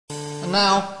And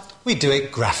now we do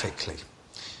it graphically.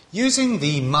 Using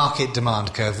the market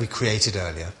demand curve we created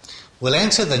earlier, we'll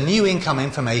enter the new income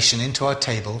information into our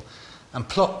table and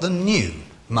plot the new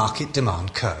market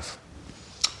demand curve.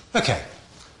 OK,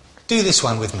 do this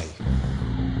one with me.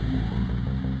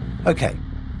 OK,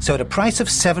 so at a price of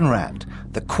R7,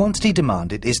 the quantity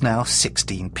demanded is now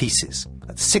 16 pieces.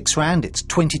 At R6, it's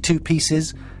 22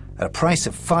 pieces. At a price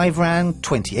of R5,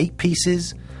 28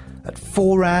 pieces. At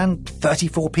R4,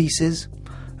 34 pieces.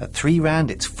 At R3,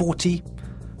 it's 40.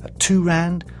 At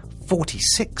R2,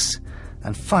 46.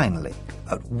 And finally,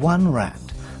 at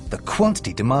R1, the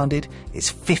quantity demanded is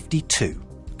 52.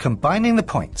 Combining the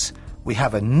points, we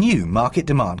have a new market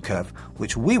demand curve,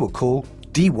 which we will call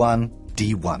D1,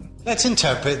 D1. Let's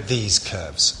interpret these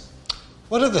curves.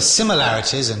 What are the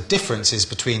similarities and differences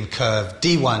between curve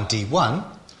D1, D1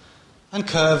 and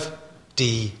curve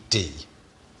DD?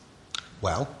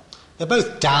 Well, they're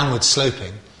both downward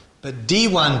sloping, but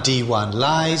D1, D1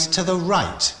 lies to the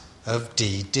right of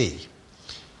DD.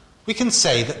 We can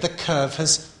say that the curve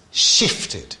has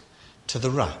shifted to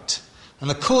the right, and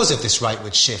the cause of this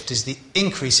rightward shift is the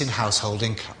increase in household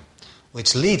income,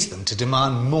 which leads them to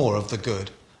demand more of the good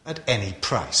at any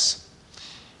price.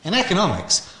 In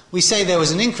economics, we say there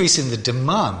was an increase in the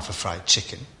demand for fried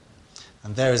chicken,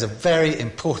 and there is a very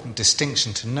important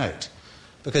distinction to note,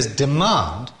 because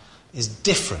demand is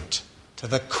different to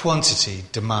the quantity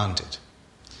demanded.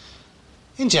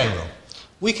 In general,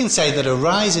 we can say that a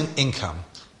rise in income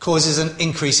causes an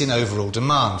increase in overall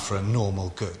demand for a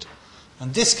normal good,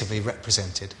 and this can be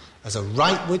represented as a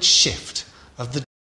rightward shift of the